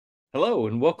Hello,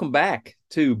 and welcome back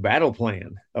to Battle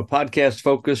Plan, a podcast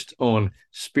focused on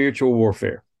spiritual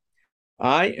warfare.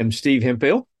 I am Steve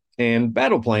Hemphill, and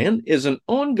Battle Plan is an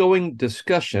ongoing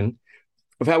discussion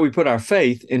of how we put our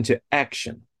faith into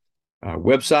action. Our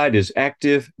website is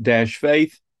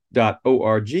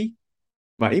active-faith.org.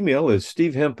 My email is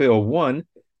stevehemphill1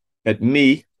 at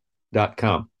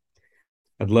me.com.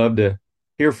 I'd love to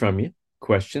hear from you,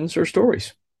 questions or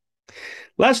stories.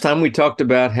 Last time we talked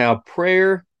about how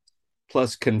prayer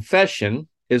plus confession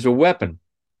is a weapon.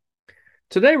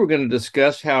 Today we're going to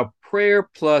discuss how prayer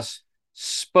plus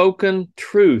spoken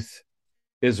truth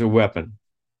is a weapon.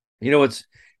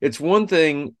 It's one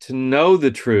thing to know the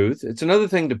truth, it's another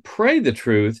thing to pray the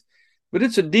truth, but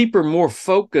it's a deeper, more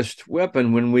focused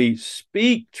weapon when we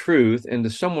speak truth into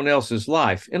someone else's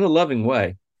life in a loving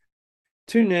way.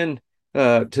 Tune in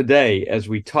today as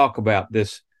we talk about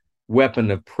this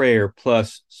weapon of prayer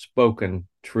plus spoken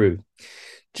truth.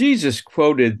 Jesus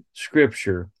quoted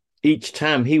scripture each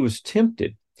time he was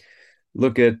tempted.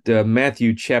 Look at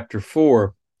Matthew chapter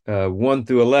 4, 1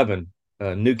 through 11,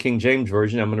 New King James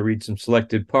Version. I'm going to read some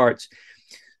selected parts.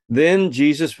 Then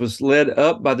Jesus was led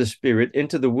up by the Spirit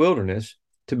into the wilderness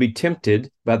to be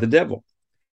tempted by the devil.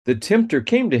 The tempter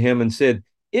came to him and said,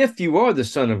 "If you are the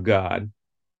Son of God,"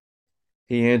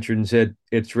 he answered and said,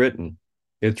 "It's written,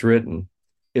 it's written,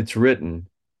 it's written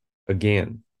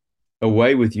again.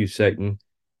 Away with you, Satan,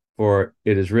 for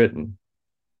it is written."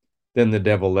 Then the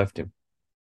devil left him.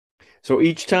 So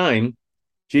each time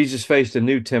Jesus faced a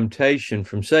new temptation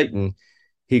from Satan,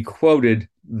 he quoted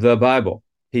the Bible.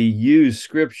 He used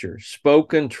scripture,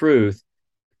 spoken truth,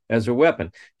 as a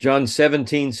weapon. John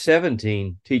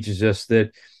 17:17 teaches us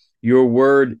that your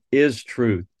word is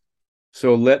truth.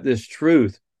 So let this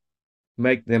truth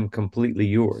make them completely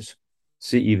yours.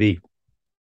 CEV.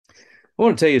 I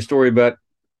want to tell you a story about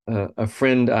a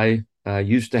friend I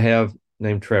used to have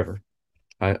named Trevor.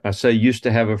 I say used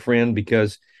to have a friend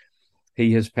because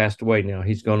he has passed away now.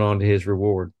 He's gone on to his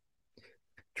reward.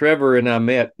 Trevor and I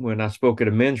met when I spoke at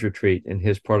a men's retreat in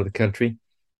his part of the country.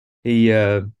 He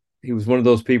was one of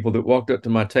those people that walked up to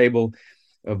my table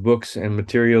of books and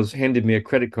materials, handed me a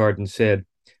credit card, and said,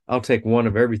 "I'll take one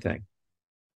of everything."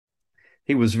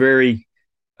 He was very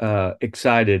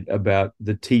excited about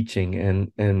the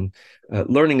teaching and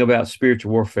learning about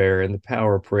spiritual warfare and the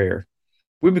power of prayer.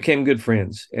 We became good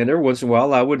friends. And every once in a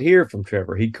while, I would hear from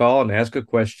Trevor. He'd call and ask a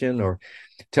question or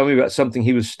tell me about something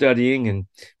he was studying and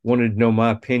wanted to know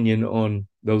my opinion on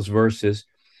those verses.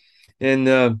 And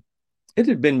it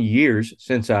had been years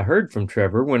since I heard from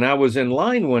Trevor when I was in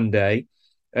line one day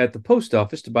at the post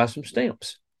office to buy some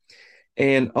stamps.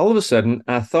 And all of a sudden,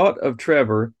 I thought of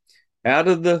Trevor out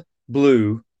of the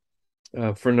blue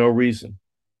for no reason.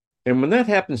 And when that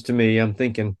happens to me, I'm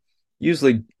thinking,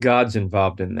 usually God's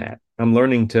involved in that. I'm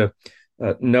learning to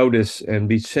notice and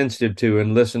be sensitive to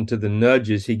and listen to the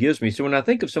nudges he gives me. So when I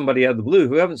think of somebody out of the blue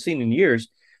who I haven't seen in years,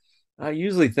 I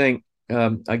usually think,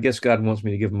 I guess God wants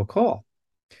me to give him a call.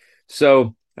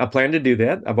 So I plan to do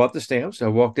that. I bought the stamps. I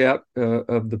walked out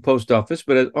of the post office,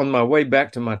 but on my way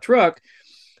back to my truck,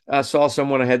 I saw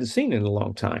someone I hadn't seen in a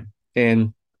long time.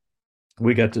 And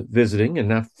we got to visiting,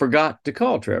 and I forgot to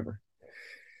call Trevor.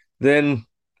 Then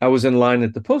I was in line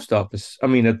at the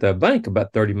at the bank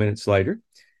about 30 minutes later.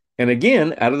 And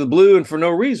again, out of the blue and for no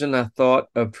reason, I thought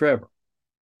of Trevor.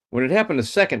 When it happened a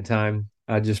second time,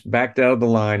 I just backed out of the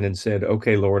line and said,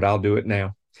 "Okay, Lord, I'll do it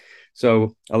now."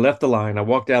 So I left the line. I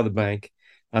walked out of the bank.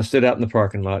 I stood out in the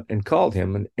parking lot and called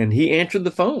him. And he answered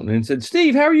the phone and said,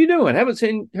 "Steve, how are you doing?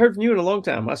 Heard from you in a long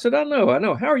time." I said, I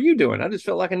know. How are you doing? I just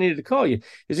felt like I needed to call you.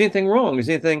 Is anything wrong? Is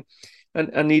anything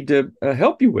I need to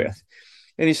help you with?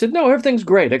 And he said, "No, everything's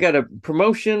great. I got a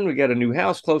promotion. We got a new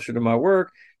house closer to my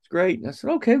work. It's great." And I said,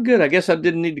 "Okay, good. I guess I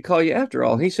didn't need to call you after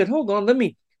all." And he said, "Hold on, let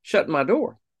me shut my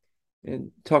door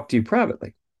and talk to you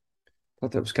privately." I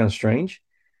thought that was kind of strange.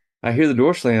 I hear the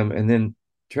door slam, and then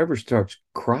Trevor starts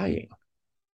crying.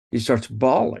 He starts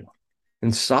bawling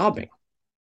and sobbing.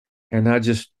 And I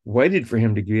just waited for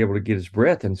him to be able to get his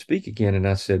breath and speak again. And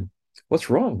I said, "What's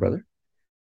wrong, brother?"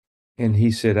 And he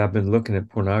said, "I've been looking at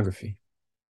pornography.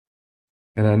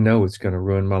 And I know it's going to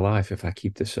ruin my life if I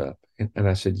keep this up." And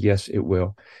I said, "Yes, it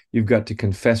will. You've got to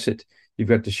confess it. You've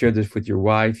got to share this with your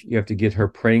wife. You have to get her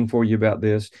praying for you about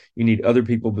this. You need other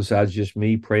people besides just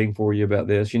me praying for you about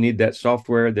this. You need that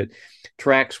software that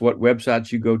tracks what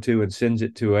websites you go to and sends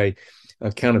it to a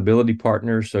accountability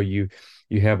partner, so you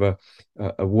have a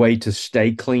way to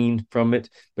stay clean from it.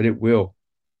 But it will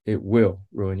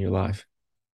ruin your life."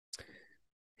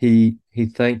 He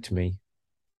thanked me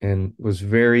and was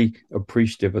very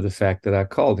appreciative of the fact that I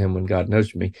called him when God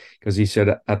nudged me, because he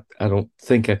said, I don't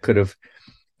think I could have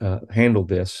handled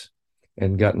this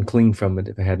and gotten clean from it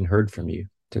if I hadn't heard from you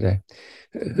today?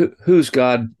 Who's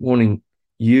God wanting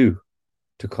you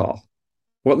to call?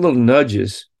 What little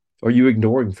nudges are you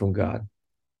ignoring from God?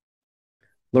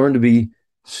 Learn to be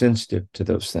sensitive to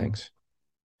those things.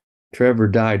 Trevor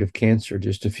died of cancer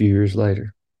just a few years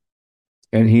later,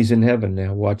 and he's in heaven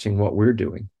now watching what we're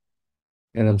doing.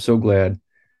 And I'm so glad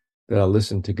that I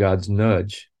listened to God's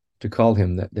nudge to call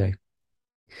him that day.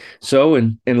 So,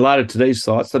 in light of today's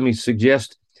thoughts, let me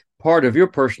suggest part of your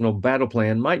personal battle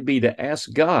plan might be to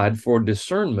ask God for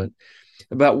discernment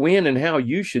about when and how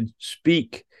you should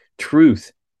speak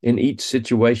truth in each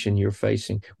situation you're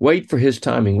facing. Wait for his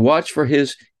timing. Watch for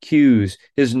his cues,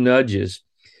 his nudges,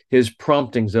 his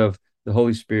promptings of the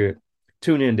Holy Spirit.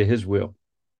 Tune into his will.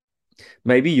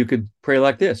 Maybe you could pray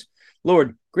like this: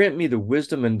 Lord, grant me the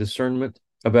wisdom and discernment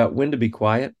about when to be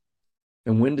quiet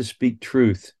and when to speak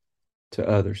truth to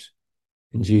others.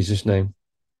 In Jesus' name.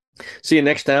 See you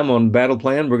next time on Battle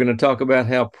Plan. We're going to talk about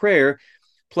how prayer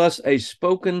plus a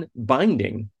spoken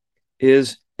binding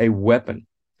is a weapon.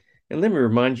 And let me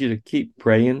remind you to keep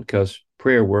praying, because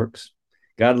prayer works.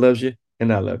 God loves you,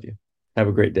 and I love you. Have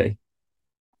a great day.